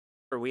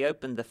We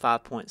opened the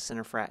Five Points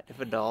Center for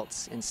Active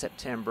Adults in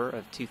September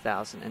of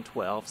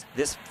 2012.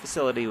 This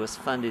facility was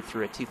funded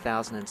through a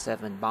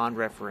 2007 bond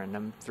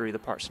referendum through the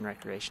Parks and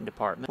Recreation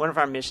Department. One of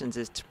our missions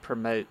is to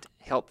promote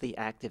healthy,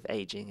 active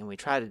aging, and we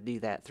try to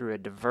do that through a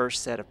diverse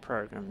set of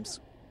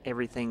programs.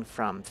 Everything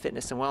from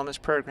fitness and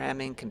wellness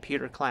programming,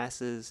 computer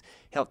classes,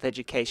 health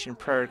education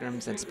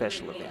programs, and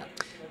special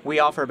events. We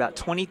offer about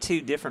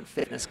 22 different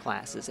fitness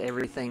classes,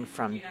 everything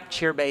from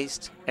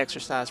chair-based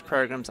exercise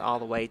programs all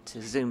the way to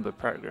Zumba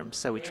programs.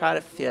 So we try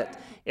to fit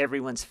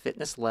everyone's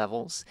fitness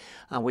levels.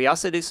 We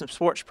also do some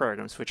sports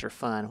programs which are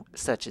fun,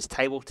 such as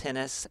table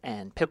tennis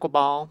and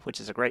pickleball,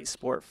 which is a great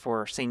sport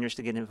for seniors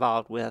to get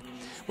involved with.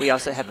 We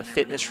also have a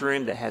fitness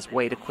room that has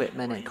weight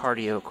equipment and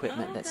cardio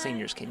equipment that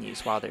seniors can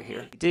use while they're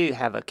here. We do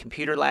have a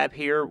computer lab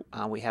here.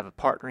 We have a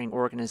partnering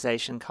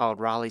organization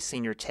called Raleigh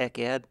Senior Tech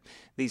Ed.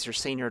 These are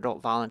senior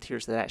adult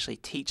volunteers that actually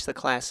teach the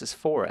classes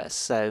for us.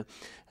 So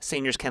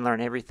seniors can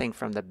learn everything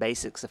from the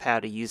basics of how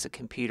to use a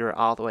computer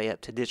all the way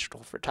up to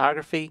digital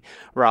photography.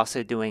 We're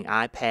also doing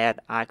iPad,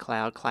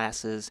 iCloud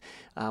classes.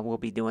 We'll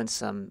be doing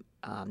some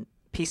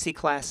PC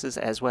classes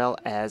as well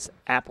as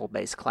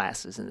Apple-based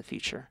classes in the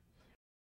future.